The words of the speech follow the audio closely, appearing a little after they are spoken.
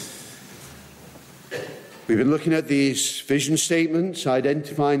We've been looking at these vision statements,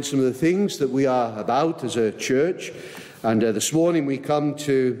 identifying some of the things that we are about as a church. And this morning we come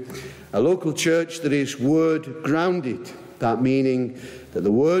to a local church that is word grounded. That meaning that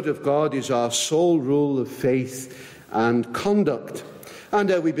the word of God is our sole rule of faith and conduct. And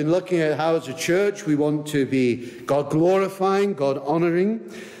we've been looking at how as a church we want to be God glorifying, God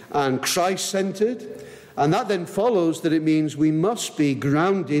honouring and Christ centred. And that then follows that it means we must be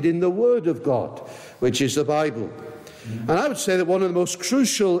grounded in the word of God, which is the Bible. And I would say that one of the most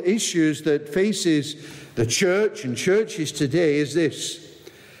crucial issues that faces the church and churches today is this.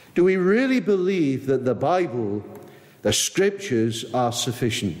 Do we really believe that the Bible, the Scriptures, are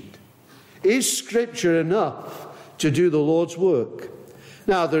sufficient? Is Scripture enough to do the Lord's work?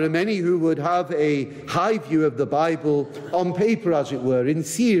 Now, there are many who would have a high view of the Bible on paper, as it were, in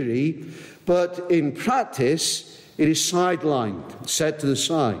theory, but in practice it is sidelined, set to the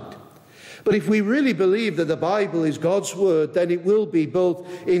side. But if we really believe that the Bible is God's word, then it will be both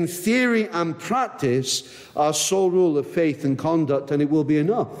in theory and practice our sole rule of faith and conduct, and it will be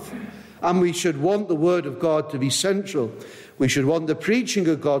enough. And we should want the word of God to be central. We should want the preaching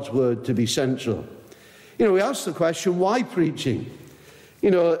of God's word to be central. We ask the question, why preaching?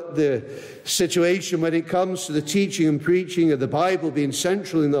 The situation when it comes to the teaching and preaching of the Bible being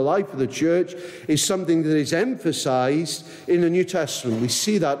central in the life of the church is something that is emphasized in the New Testament. We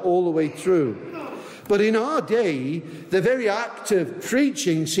see that all the way through. But in our day, the very act of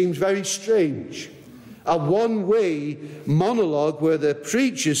preaching seems very strange. A one-way monologue where the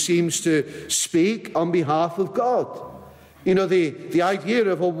preacher seems to speak on behalf of God. The idea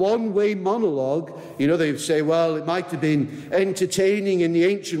of a one-way monologue, they say, well, it might have been entertaining in the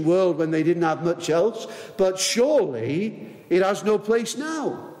ancient world when they didn't have much else, but surely it has no place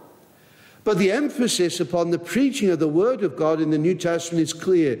now. But the emphasis upon the preaching of the Word of God in the New Testament is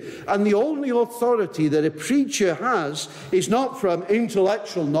clear. And the only authority that a preacher has is not from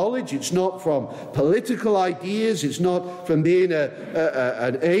intellectual knowledge, it's not from political ideas, it's not from being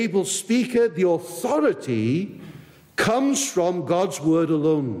an able speaker. The authority comes from God's word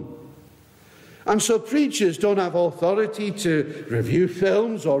alone. And so preachers don't have authority to review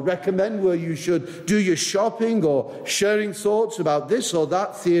films or recommend where you should do your shopping or sharing thoughts about this or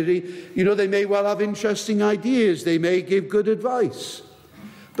that theory. They may well have interesting ideas. They may give good advice.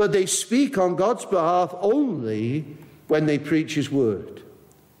 But they speak on God's behalf only when they preach his word.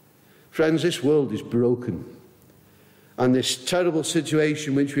 Friends, this world is broken. And this terrible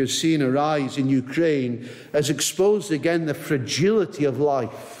situation which we have seen arise in Ukraine has exposed again the fragility of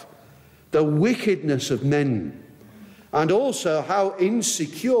life, the wickedness of men, and also how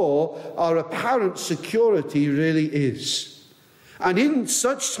insecure our apparent security really is. And in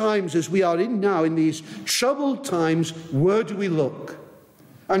such times as we are in now, in these troubled times, where do we look?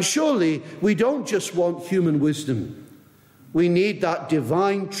 And surely we don't just want human wisdom. We need that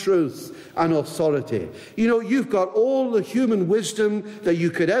divine truth and authority. You've got all the human wisdom that you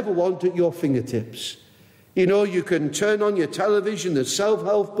could ever want at your fingertips. You can turn on your television, there's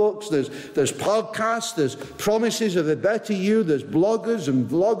self-help books, there's podcasts, there's promises of a better you, there's bloggers and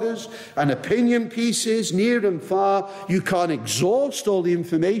vloggers and opinion pieces near and far. You can't exhaust all the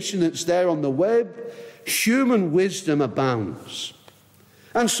information that's there on the web. Human wisdom abounds.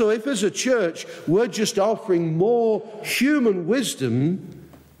 And so if as a church we're just offering more human wisdom,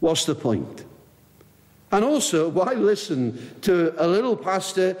 what's the point? And also, why listen to a little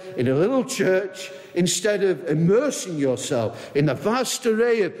pastor in a little church instead of immersing yourself in the vast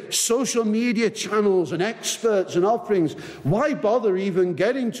array of social media channels and experts and offerings? Why bother even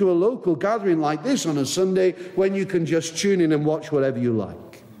getting to a local gathering like this on a Sunday when you can just tune in and watch whatever you like?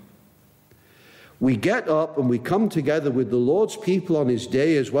 We get up and we come together with the Lord's people on his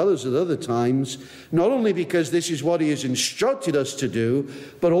day as well as at other times, not only because this is what he has instructed us to do,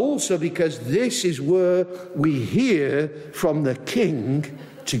 but also because this is where we hear from the King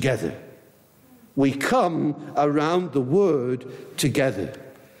together. We come around the word together.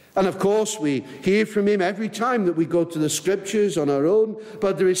 And of course, we hear from him every time that we go to the scriptures on our own,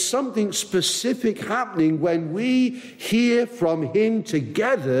 but there is something specific happening when we hear from him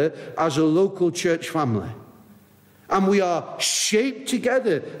together as a local church family. And we are shaped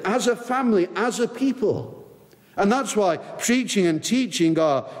together as a family, as a people. And that's why preaching and teaching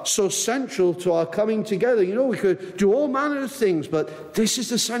are so central to our coming together. We could do all manner of things, but this is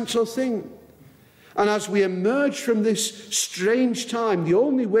the central thing. And as we emerge from this strange time, the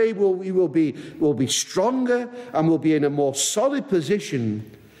only way we will be stronger and will be in a more solid position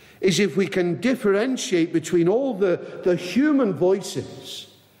is if we can differentiate between all the human voices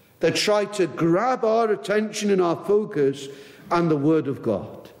that try to grab our attention and our focus and the Word of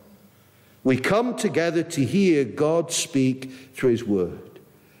God. We come together to hear God speak through his word.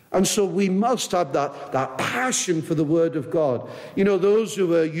 And so we must have that passion for the word of God. You know, those who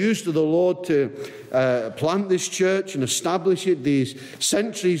were used to the Lord to plant this church and establish it these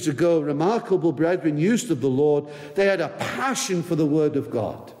centuries ago, remarkable brethren used of the Lord, they had a passion for the word of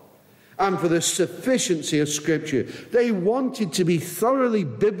God and for the sufficiency of Scripture. They wanted to be thoroughly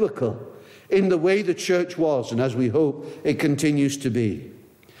biblical in the way the church was, and as we hope it continues to be.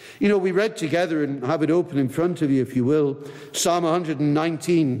 You know, we read together, and have it open in front of you if you will, Psalm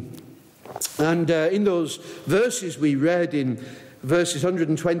 119. And in those verses we read, in verses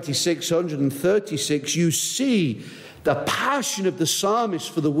 126, 136, you see the passion of the psalmist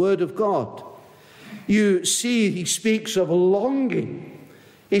for the word of God. You see he speaks of longing.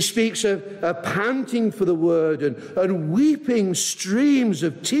 He speaks of panting for the word and weeping streams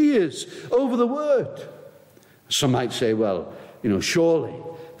of tears over the word. Some might say, well, surely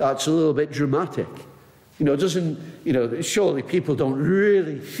that's a little bit dramatic. Surely people don't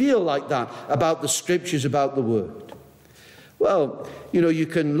really feel like that about the Scriptures, about the word. Well, you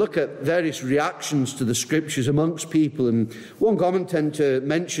can look at various reactions to the Scriptures amongst people, and one commentator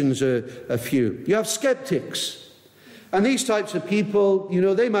mentions a few. You have skeptics. And these types of people,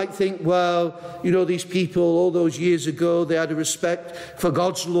 they might think, well, these people all those years ago, they had a respect for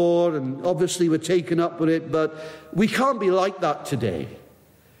God's law and obviously were taken up with it, but we can't be like that today.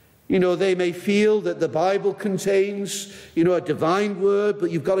 They may feel that the Bible contains, a divine word,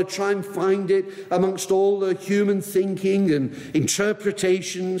 but you've got to try and find it amongst all the human thinking and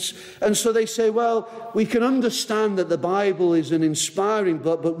interpretations. And so they say, well, we can understand that the Bible is an inspiring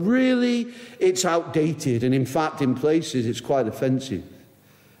book, but really it's outdated. And in fact, in places, it's quite offensive.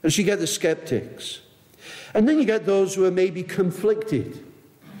 And so you get the skeptics. And then you get those who are maybe conflicted.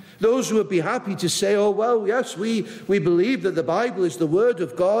 Those who would be happy to say, oh, well, yes, we believe that the Bible is the Word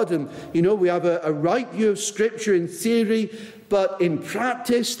of God, and, we have a right view of Scripture in theory, but in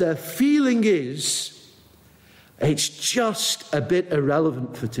practice, their feeling is it's just a bit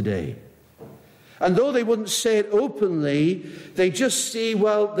irrelevant for today. And though they wouldn't say it openly, they just see,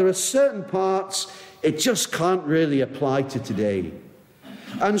 well, there are certain parts it just can't really apply to today.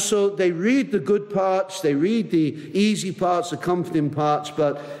 And so they read the good parts, they read the easy parts, the comforting parts,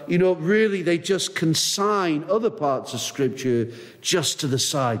 but, really they just consign other parts of Scripture just to the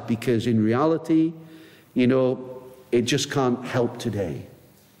side because in reality, it just can't help today.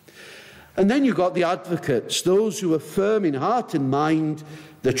 And then you've got the advocates, those who affirm in heart and mind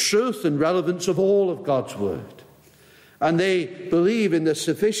the truth and relevance of all of God's Word. And they believe in the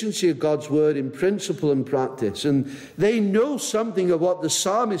sufficiency of God's word in principle and practice. And they know something of what the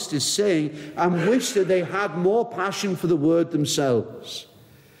psalmist is saying and wish that they had more passion for the word themselves.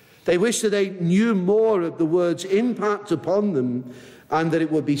 They wish that they knew more of the word's impact upon them and that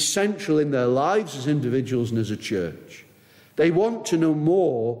it would be central in their lives as individuals and as a church. They want to know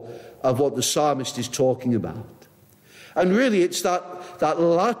more of what the psalmist is talking about. And really it's that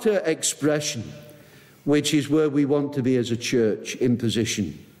latter expression which is where we want to be as a church in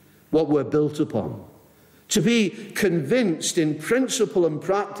position, what we're built upon. To be convinced in principle and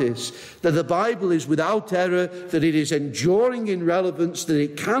practice that the Bible is without error, that it is enduring in relevance, that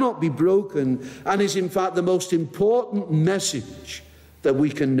it cannot be broken, and is in fact the most important message that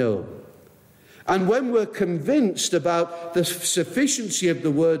we can know. And when we're convinced about the sufficiency of the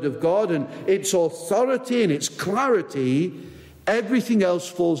Word of God and its authority and its clarity, everything else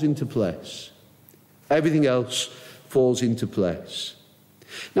falls into place. Everything else falls into place.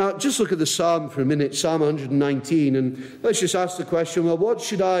 Now, just look at the psalm for a minute, Psalm 119, and let's just ask the question, well, what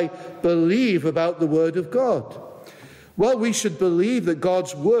should I believe about the Word of God? Well, we should believe that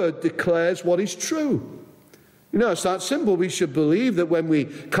God's Word declares what is true. It's that simple. We should believe that when we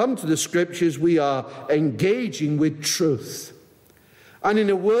come to the Scriptures, we are engaging with truth. And in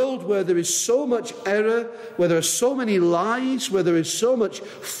a world where there is so much error, where there are so many lies, where there is so much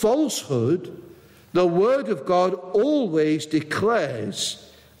falsehood, the Word of God always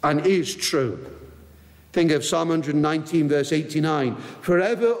declares and is true. Think of Psalm 119, verse 89.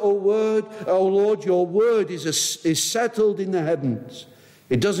 Forever, O Lord, your word is settled in the heavens.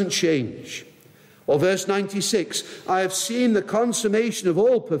 It doesn't change. Or verse 96, I have seen the consummation of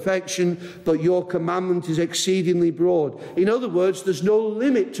all perfection, but your commandment is exceedingly broad. In other words, there's no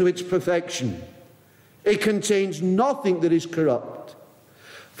limit to its perfection. It contains nothing that is corrupt.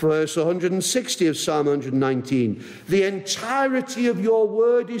 Verse 160 of Psalm 119, the entirety of your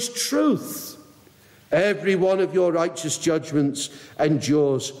word is truth. Every one of your righteous judgments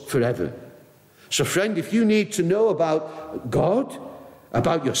endures forever. So friend, if you need to know about God,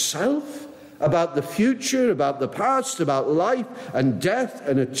 about yourself, about the future, about the past, about life and death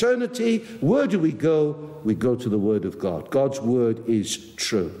and eternity, where do we go? We go to the Word of God. God's Word is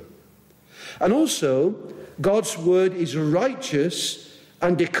true. And also, God's Word is righteous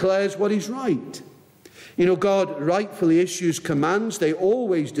and declares what is right. You know, God rightfully issues commands. They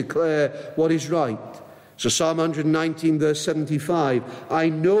always declare what is right. So Psalm 119, verse 75, I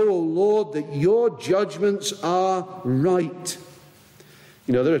know, O Lord, that your judgments are right.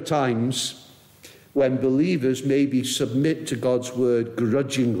 You know, there are times when believers maybe submit to God's word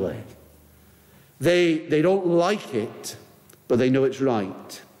grudgingly. They don't like it, but they know it's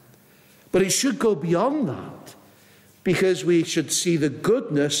right. But it should go beyond that, because we should see the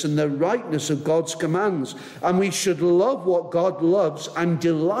goodness and the rightness of God's commands, and we should love what God loves and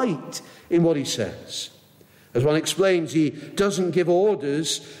delight in what he says. As one explains, he doesn't give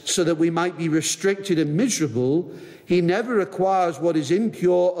orders so that we might be restricted and miserable. He never requires what is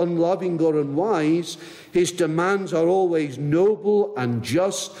impure, unloving, or unwise. His demands are always noble and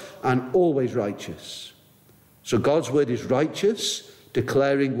just and always righteous. So God's word is righteous,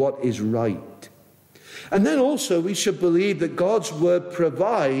 declaring what is right. And then also we should believe that God's word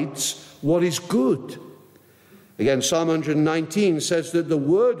provides what is good. Again, Psalm 119 says that the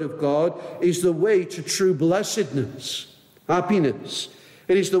word of God is the way to true blessedness, happiness.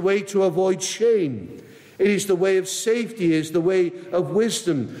 It is the way to avoid shame. It is the way of safety, it is the way of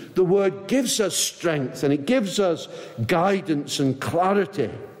wisdom. The word gives us strength and it gives us guidance and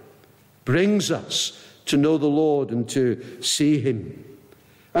clarity, brings us to know the Lord and to see him.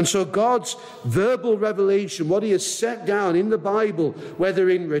 And so God's verbal revelation, what he has set down in the Bible, whether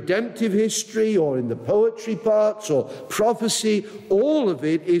in redemptive history or in the poetry parts or prophecy, all of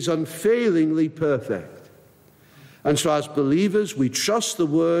it is unfailingly perfect. And so as believers, we trust the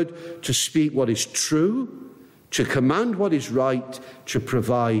word to speak what is true, to command what is right, to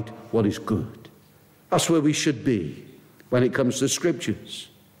provide what is good. That's where we should be when it comes to scriptures.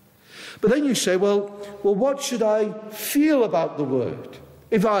 But then you say, well, what should I feel about the word?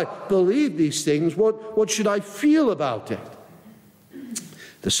 If I believe these things, what should I feel about it?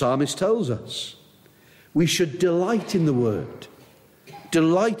 The psalmist tells us we should delight in the word.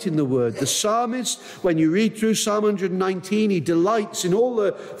 Delight in the word. The psalmist, when you read through Psalm 119, he delights in all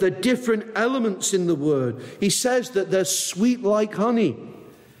the different elements in the word. He says that they're sweet like honey,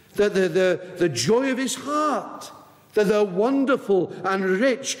 that they're the joy of his heart, that they're wonderful and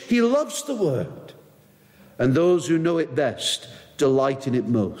rich. He loves the word. And those who know it best delight in it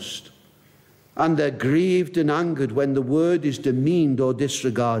most. And they're grieved and angered when the word is demeaned or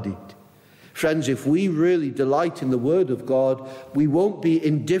disregarded. Friends, if we really delight in the word of God, we won't be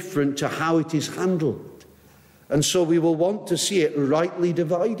indifferent to how it is handled. And so we will want to see it rightly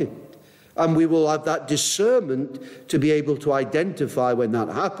divided. And we will have that discernment to be able to identify when that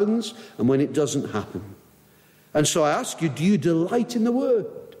happens and when it doesn't happen. And so I ask you, do you delight in the word?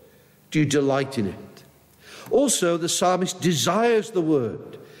 Do you delight in it? Also, the psalmist desires the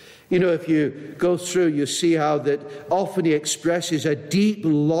word. You know, if you go through, you see how that often he expresses a deep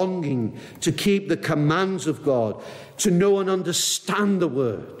longing to keep the commands of God, to know and understand the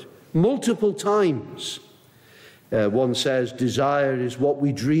word. Multiple times. One says, desire is what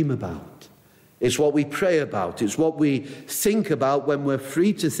we dream about. It's what we pray about. It's what we think about when we're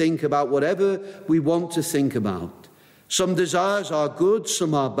free to think about whatever we want to think about. Some desires are good,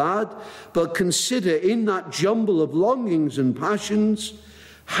 some are bad, but consider in that jumble of longings and passions,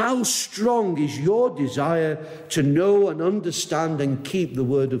 how strong is your desire to know and understand and keep the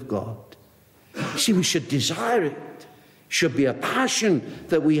word of God? See, we should desire it. It should be a passion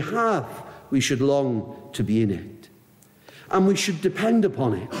that we have. We should long to be in it. And we should depend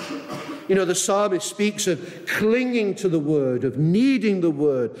upon it. You know, the psalmist speaks of clinging to the word, of needing the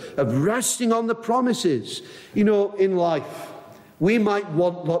word, of resting on the promises. You know, in life, we might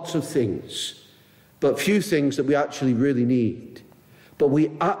want lots of things, but few things that we actually really need. But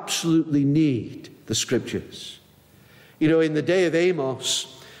we absolutely need the scriptures. You know, in the day of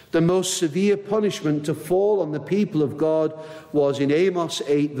Amos, the most severe punishment to fall on the people of God was in Amos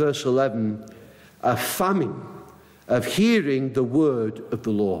 8, verse 11, a famine of hearing the word of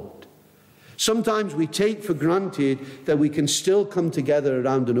the Lord. Sometimes we take for granted that we can still come together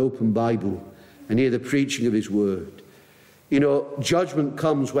around an open Bible and hear the preaching of his word. You know, judgment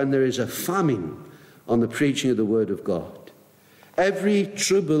comes when there is a famine on the preaching of the word of God. Every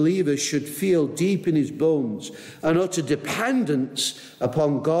true believer should feel deep in his bones an utter dependence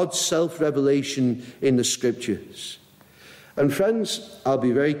upon God's self-revelation in the scriptures. And friends, I'll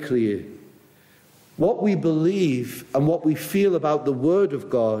be very clear. What we believe and what we feel about the word of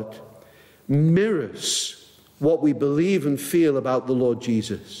God mirrors what we believe and feel about the Lord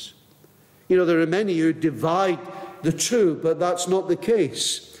Jesus. There are many who divide the two, but that's not the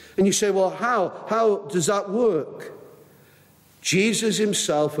case. And you say, well, how does that work? Jesus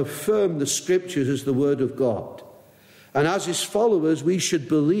himself affirmed the Scriptures as the Word of God. And as his followers, we should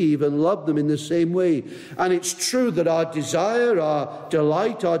believe and love them in the same way. And it's true that our desire, our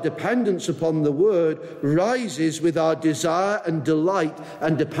delight, our dependence upon the Word rises with our desire and delight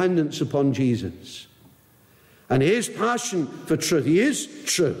and dependence upon Jesus. And his passion for truth, his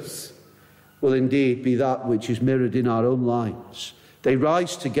truth, will indeed be that which is mirrored in our own lives. They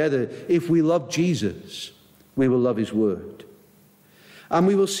rise together. If we love Jesus, we will love his Word. And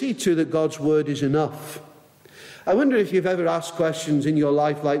we will see too that God's Word is enough. I wonder if you've ever asked questions in your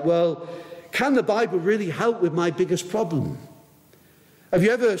life like, well, can the Bible really help with my biggest problem? Have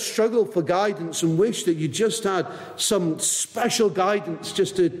you ever struggled for guidance and wished that you just had some special guidance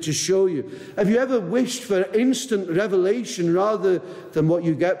just to show you? Have you ever wished for instant revelation rather than what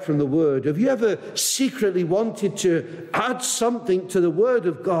you get from the Word? Have you ever secretly wanted to add something to the Word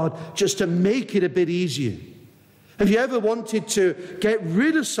of God just to make it a bit easier? Have you ever wanted to get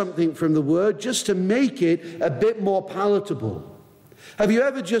rid of something from the Word just to make it a bit more palatable? Have you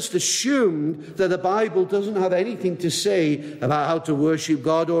ever just assumed that the Bible doesn't have anything to say about how to worship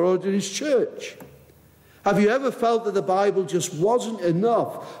God or order his church? Have you ever felt that the Bible just wasn't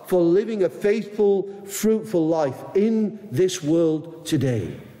enough for living a faithful, fruitful life in this world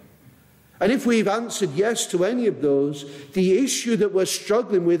today? And if we've answered yes to any of those, the issue that we're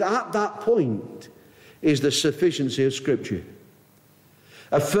struggling with at that point is the sufficiency of Scripture.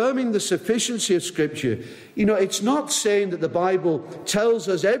 Affirming the sufficiency of Scripture, it's not saying that the Bible tells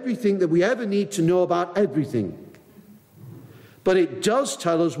us everything that we ever need to know about everything. But it does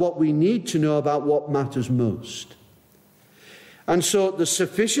tell us what we need to know about what matters most. And so the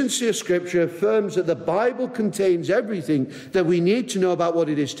sufficiency of Scripture affirms that the Bible contains everything that we need to know about what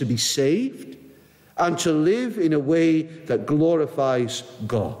it is to be saved and to live in a way that glorifies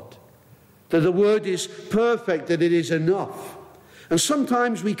God. That the Word is perfect, that it is enough. And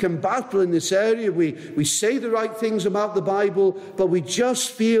sometimes we can battle in this area. We say the right things about the Bible, but we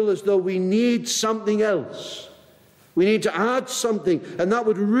just feel as though we need something else. We need to add something, and that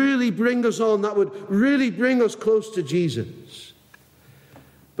would really bring us on. That would really bring us close to Jesus.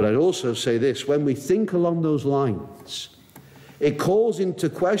 But I'd also say this, when we think along those lines, it calls into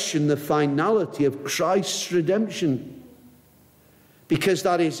question the finality of Christ's redemption, because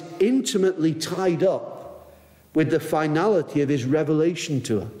that is intimately tied up with the finality of his revelation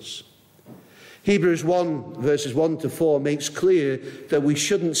to us. Hebrews 1, verses 1 to 4 makes clear that we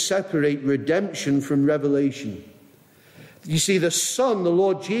shouldn't separate redemption from revelation. You see, the Son, the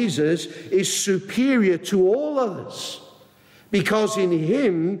Lord Jesus, is superior to all others, because in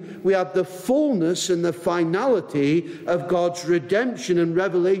him we have the fullness and the finality of God's redemption and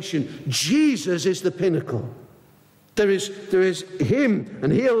revelation. Jesus is the pinnacle. There is him,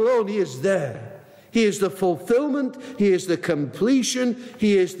 and he alone, he is there. He is the fulfillment, he is the completion,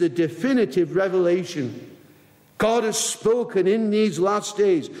 he is the definitive revelation. God has spoken in these last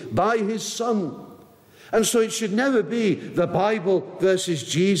days by his Son. And so it should never be the Bible versus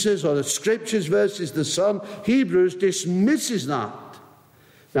Jesus or the Scriptures versus the Son. Hebrews dismisses that.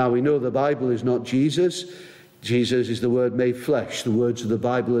 Now we know the Bible is not Jesus. Jesus is the Word made flesh. The words of the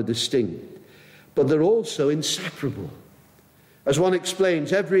Bible are distinct. But they're also inseparable. As one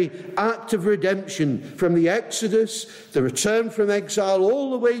explains, every act of redemption from the Exodus, the return from exile,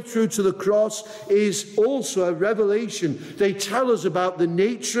 all the way through to the cross is also a revelation. They tell us about the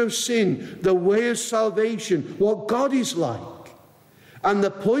nature of sin, the way of salvation, what God is like. And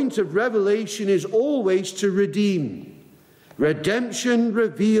the point of revelation is always to redeem. Redemption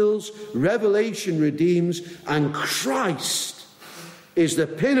reveals, revelation redeems, and Christ is the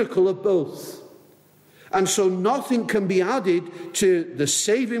pinnacle of both. And so nothing can be added to the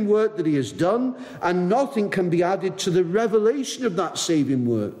saving work that he has done, and nothing can be added to the revelation of that saving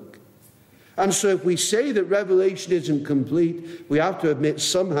work. And so if we say that revelation isn't complete, we have to admit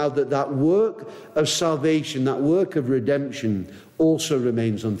somehow that that work of salvation, that work of redemption, also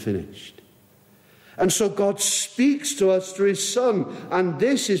remains unfinished. And so God speaks to us through his Son, and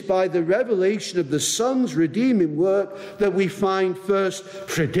this is by the revelation of the Son's redeeming work that we find first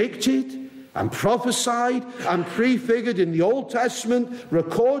predicted and prophesied and prefigured in the Old Testament,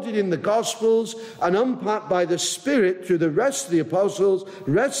 recorded in the Gospels, and unpacked by the Spirit through the rest of the Apostles,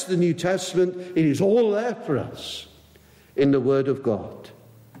 rest of the New Testament. It is all there for us in the Word of God.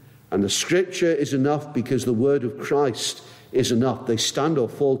 And the Scripture is enough because the Word of Christ is enough. They stand or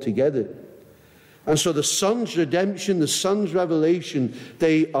fall together. And so the Son's redemption, the Son's revelation,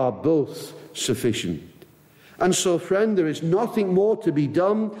 they are both sufficient. And so, friend, there is nothing more to be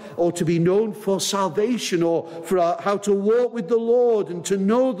done or to be known for salvation or for how to walk with the Lord and to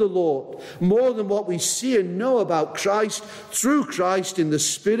know the Lord more than what we see and know about Christ through Christ in the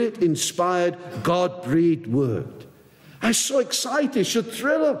Spirit-inspired, God-breathed Word. I'm so excited. It should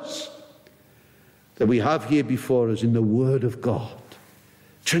thrill us that we have here before us in the Word of God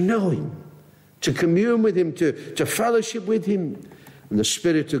to know Him, to commune with Him, to fellowship with Him. And the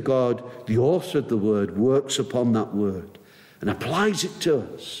Spirit of God, the author of the Word, works upon that Word and applies it to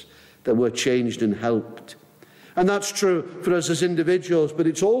us, that we're changed and helped. And that's true for us as individuals, but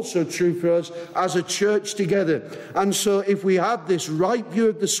it's also true for us as a church together. And so if we have this right view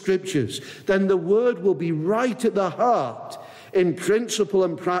of the Scriptures, then the Word will be right at the heart in principle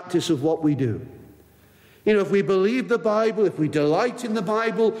and practice of what we do. You know, if we believe the Bible, if we delight in the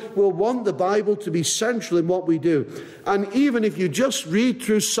Bible, we'll want the Bible to be central in what we do. And even if you just read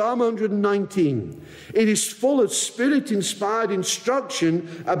through Psalm 119, it is full of Spirit-inspired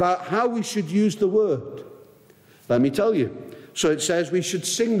instruction about how we should use the Word. Let me tell you. So it says we should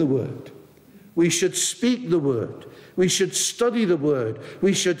sing the Word. We should speak the Word. We should study the Word.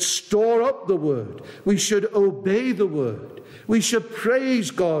 We should store up the Word. We should obey the Word. We should praise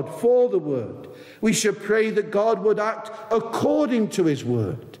God for the Word. We should pray that God would act according to His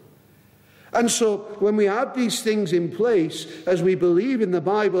Word. And so when we have these things in place, as we believe in the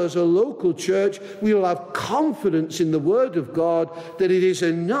Bible as a local church, we will have confidence in the Word of God that it is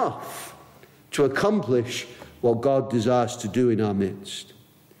enough to accomplish what God desires to do in our midst.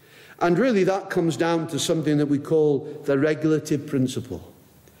 And really that comes down to something that we call the regulative principle.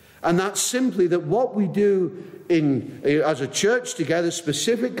 And that's simply that what we do as a church together,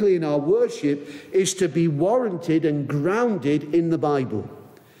 specifically in our worship, is to be warranted and grounded in the Bible.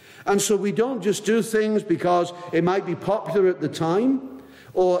 And so we don't just do things because it might be popular at the time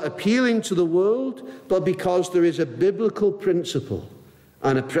or appealing to the world, but because there is a biblical principle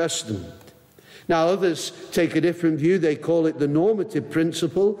and a precedent. Now, others take a different view. They call it the normative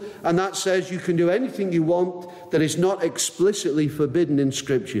principle, and that says you can do anything you want that is not explicitly forbidden in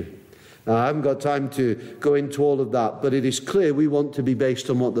Scripture. Now, I haven't got time to go into all of that, but it is clear we want to be based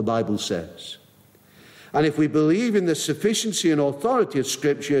on what the Bible says. And if we believe in the sufficiency and authority of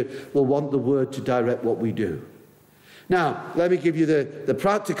Scripture, we'll want the Word to direct what we do. Now, let me give you the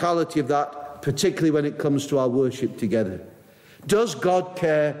practicality of that, particularly when it comes to our worship together. Does God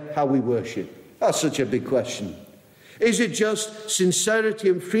care how we worship? That's such a big question. Is it just sincerity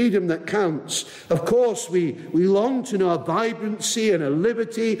and freedom that counts? Of course, we long to know a vibrancy and a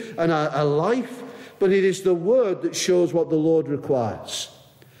liberty and a life, but it is the Word that shows what the Lord requires.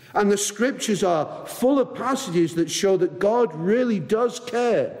 And the Scriptures are full of passages that show that God really does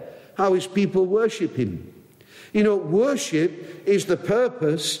care how His people worship Him. You know, worship is the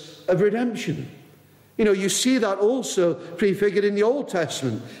purpose of redemption. You know, you see that also prefigured in the Old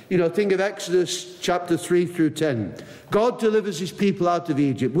Testament. You know, think of Exodus chapter 3 through 10. God delivers His people out of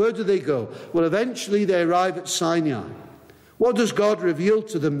Egypt. Where do they go? Well, eventually they arrive at Sinai. What does God reveal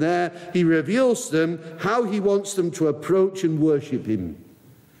to them there? He reveals to them how He wants them to approach and worship Him.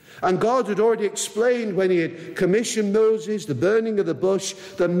 And God had already explained when He had commissioned Moses, the burning of the bush,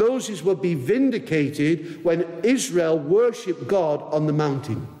 that Moses would be vindicated when Israel worshipped God on the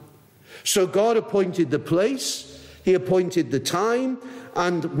mountain. So God appointed the place, He appointed the time,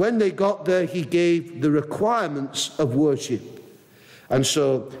 and when they got there, He gave the requirements of worship. And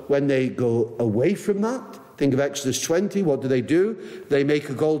so when they go away from that, think of Exodus 20, what do? They make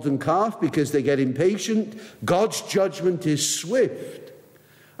a golden calf because they get impatient. God's judgment is swift,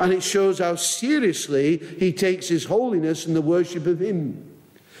 and it shows how seriously He takes His holiness and the worship of Him.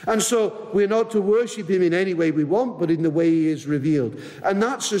 And so we're not to worship Him in any way we want, but in the way He is revealed. And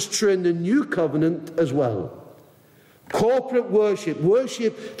that's as true in the New Covenant as well. Corporate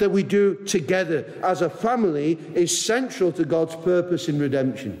worship that we do together as a family, is central to God's purpose in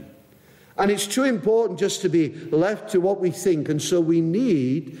redemption. And it's too important just to be left to what we think, and so we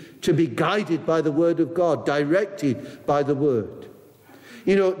need to be guided by the Word of God, directed by the Word.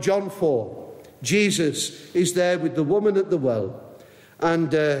 You know, John 4, Jesus is there with the woman at the well.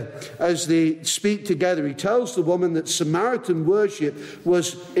 And as they speak together, He tells the woman that Samaritan worship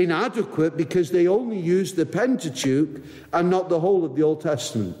was inadequate because they only used the Pentateuch and not the whole of the Old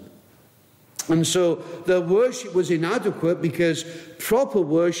Testament. And so the worship was inadequate because proper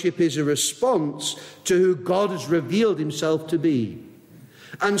worship is a response to who God has revealed Himself to be.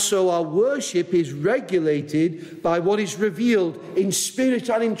 And so our worship is regulated by what is revealed in spirit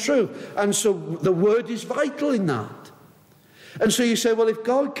and in truth. And so the Word is vital in that. And so you say, well, if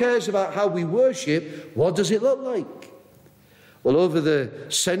God cares about how we worship, what does it look like? Well, over the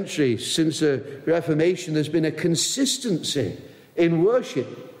centuries, since the Reformation, there's been a consistency in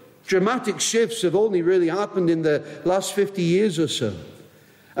worship. Dramatic shifts have only really happened in the last 50 years or so.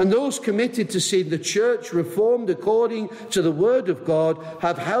 And those committed to seeing the church reformed according to the Word of God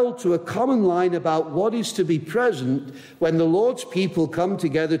have held to a common line about what is to be present when the Lord's people come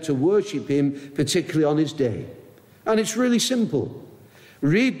together to worship Him, particularly on His day. And it's really simple.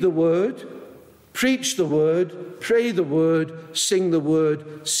 Read the Word, preach the Word, pray the Word, sing the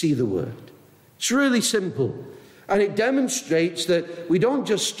Word, see the Word. It's really simple. And it demonstrates that we don't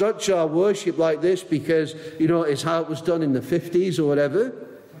just structure our worship like this because, it's how it was done in the 50s or whatever.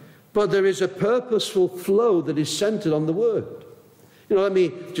 But there is a purposeful flow that is centered on the Word. Let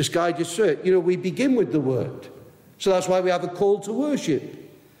me just guide you through it. We begin with the Word. So that's why we have a call to worship.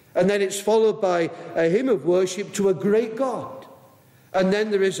 And then it's followed by a hymn of worship to a great God. And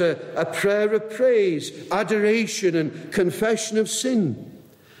then there is a prayer of praise, adoration and confession of sin.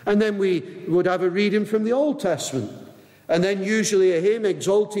 And then we would have a reading from the Old Testament. And then usually a hymn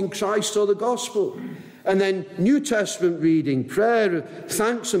exalting Christ or the gospel. And then New Testament reading, prayer,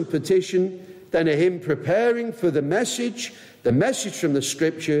 thanks and petition. Then a hymn preparing for the message from the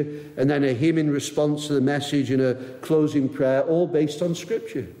Scripture. And then a hymn in response to the message and a closing prayer, all based on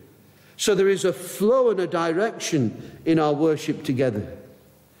Scripture. So there is a flow and a direction in our worship together.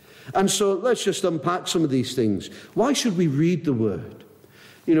 And so let's just unpack some of these things. Why should we read the Word?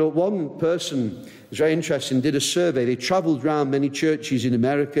 One person was very interesting, did a survey. They travelled around many churches in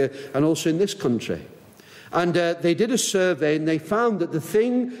America and also in this country. And they did a survey and they found that the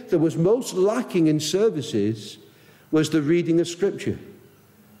thing that was most lacking in services was the reading of Scripture.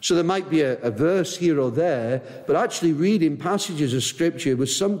 So there might be a verse here or there, but actually reading passages of Scripture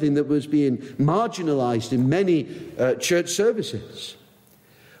was something that was being marginalised in many church services.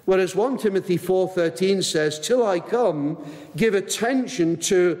 Whereas 1 Timothy 4:13 says, till I come, give attention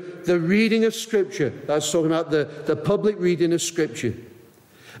to the reading of Scripture. That's talking about the public reading of Scripture.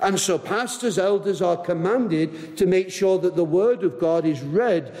 And so pastors, elders are commanded to make sure that the Word of God is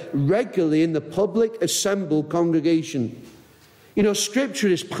read regularly in the public assembled congregation. Scripture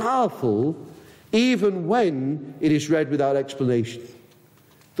is powerful even when it is read without explanation.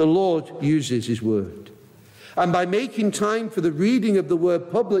 The Lord uses His Word. And by making time for the reading of the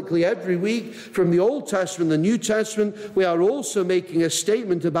Word publicly every week from the Old Testament and the New Testament, we are also making a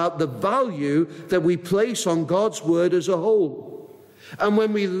statement about the value that we place on God's Word as a whole. And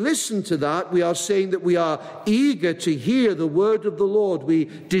when we listen to that, we are saying that we are eager to hear the Word of the Lord. We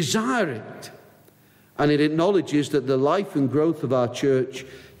desire it. And it acknowledges that the life and growth of our church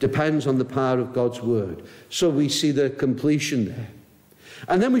depends on the power of God's Word. So we see the completion there.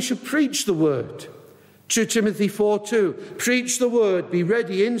 And then we should preach the Word. 2 Timothy 4:2, preach the Word, be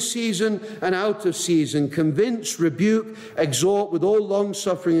ready in season and out of season, convince, rebuke, exhort with all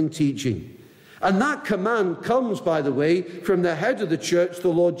long-suffering and teaching. And that command comes, by the way, from the head of the church, the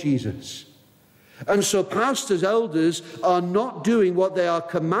Lord Jesus. And so pastors, elders are not doing what they are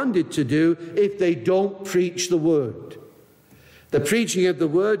commanded to do if they don't preach the Word. The preaching of the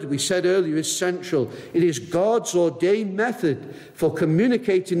Word, we said earlier, is central. It is God's ordained method for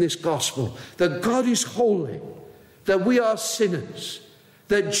communicating this gospel, that God is holy, that we are sinners,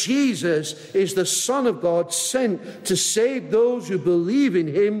 that Jesus is the Son of God sent to save those who believe in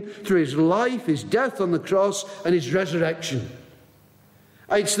Him through His life, His death on the cross, and His resurrection.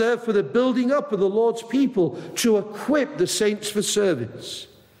 It's there for the building up of the Lord's people to equip the saints for service.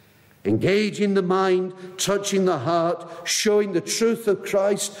 Engaging the mind, touching the heart, showing the truth of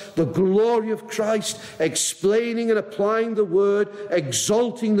Christ, the glory of Christ, explaining and applying the Word,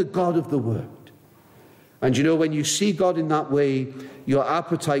 exalting the God of the Word. And when you see God in that way, your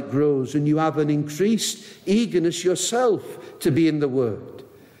appetite grows and you have an increased eagerness yourself to be in the Word.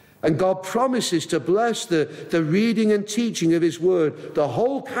 And God promises to bless the reading and teaching of His Word, the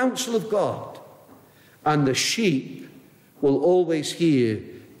whole counsel of God. And the sheep will always hear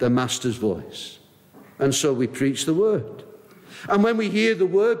the Master's voice. And so we preach the Word. And when we hear the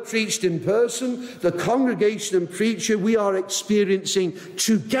Word preached in person, the congregation and preacher, we are experiencing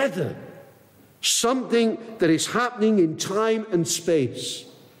together something that is happening in time and space.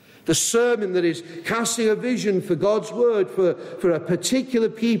 The sermon that is casting a vision for God's Word, for a particular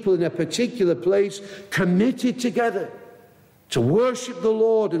people in a particular place, committed together to worship the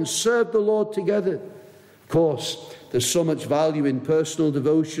Lord and serve the Lord together. Of course, there's so much value in personal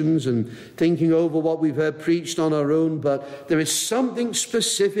devotions and thinking over what we've heard preached on our own, but there is something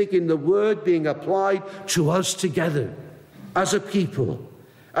specific in the Word being applied to us together as a people.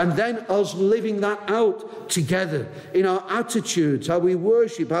 And then us living that out together in our attitudes, how we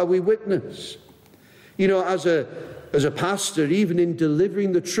worship, how we witness. as a pastor, even in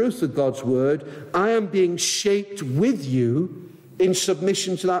delivering the truth of God's word, I am being shaped with you in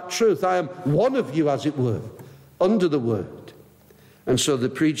submission to that truth. I am one of you, as it were, under the word. And so the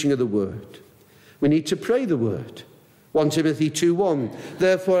preaching of the word. We need to pray the word. 1 Timothy 2:1.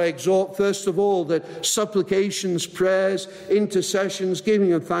 Therefore I exhort first of all that supplications, prayers, intercessions,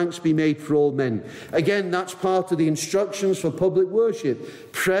 giving of thanks be made for all men. Again, that's part of the instructions for public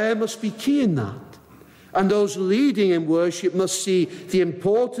worship. Prayer must be key in that. And those leading in worship must see the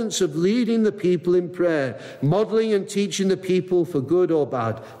importance of leading the people in prayer, modelling and teaching the people for good or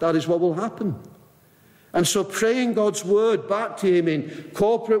bad. That is what will happen. And so praying God's word back to him in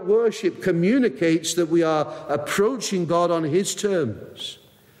corporate worship communicates that we are approaching God on his terms.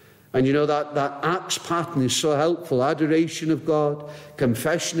 And that Acts pattern is so helpful. Adoration of God,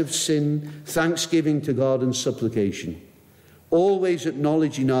 confession of sin, thanksgiving to God, and supplication. Always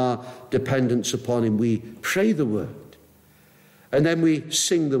acknowledging our dependence upon him. We pray the word. And then we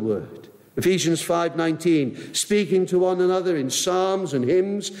sing the word. Ephesians 5:19, speaking to one another in psalms and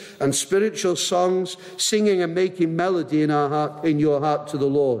hymns and spiritual songs, singing and making melody in your heart to the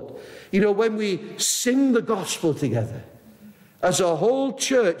Lord. When we sing the gospel together, as a whole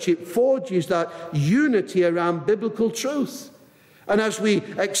church, it forges that unity around biblical truth. And as we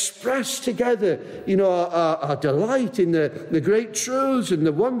express together, our delight in the great truths and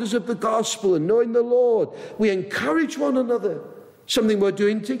the wonders of the gospel and knowing the Lord, we encourage one another, something we're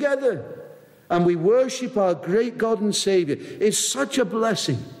doing together. And we worship our great God and Saviour. It's such a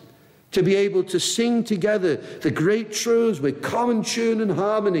blessing to be able to sing together the great truths with common tune and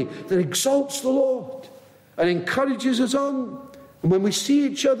harmony that exalts the Lord and encourages us on. And when we see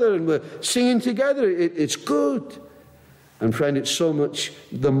each other and we're singing together, it's good. And friend, it's so much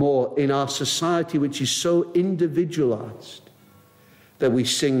the more in our society, which is so individualized, that we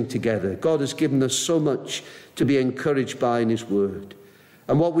sing together. God has given us so much to be encouraged by in his word.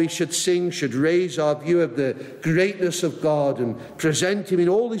 And what we should sing should raise our view of the greatness of God and present him in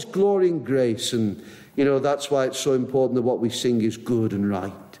all his glory and grace. And, that's why it's so important that what we sing is good and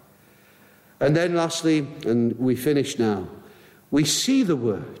right. And then lastly, and we finish now, we see the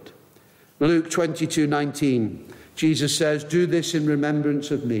word. Luke 22:19. Jesus says, do this in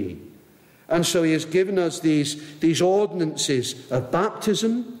remembrance of me. And so he has given us these ordinances of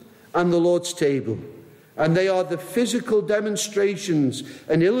baptism and the Lord's table. And they are the physical demonstrations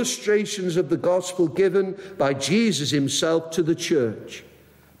and illustrations of the gospel given by Jesus himself to the church.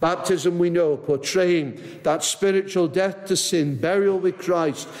 Baptism, we know, portraying that spiritual death to sin, burial with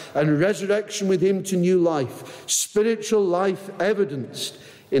Christ, and resurrection with him to new life. Spiritual life evidenced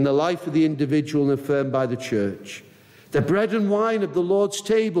in the life of the individual and affirmed by the church. The bread and wine of the Lord's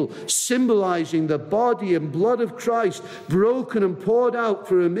table, symbolizing the body and blood of Christ, broken and poured out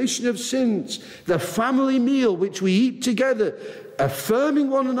for remission of sins. The family meal which we eat together, affirming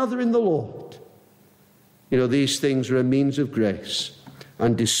one another in the Lord. These things are a means of grace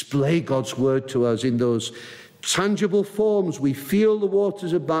and display God's word to us in those tangible forms. We feel the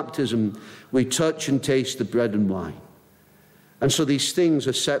waters of baptism. We touch and taste the bread and wine. And so these things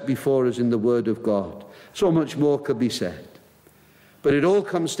are set before us in the word of God. So much more could be said. But it all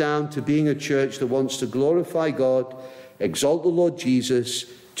comes down to being a church that wants to glorify God, exalt the Lord Jesus,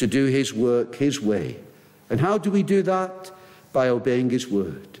 to do his work his way. And how do we do that? By obeying his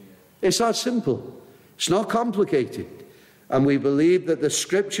word. It's that simple. It's not complicated. And we believe that the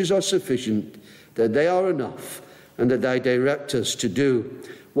scriptures are sufficient, that they are enough, and that they direct us to do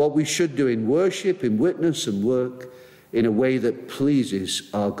what we should do in worship, in witness and work, in a way that pleases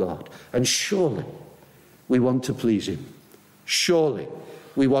our God. And surely we want to please him. Surely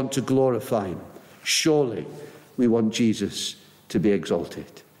we want to glorify him. Surely we want Jesus to be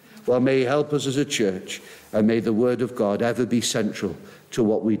exalted. Well, may he help us as a church, and may the word of God ever be central to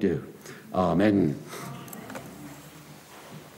what we do. Amen.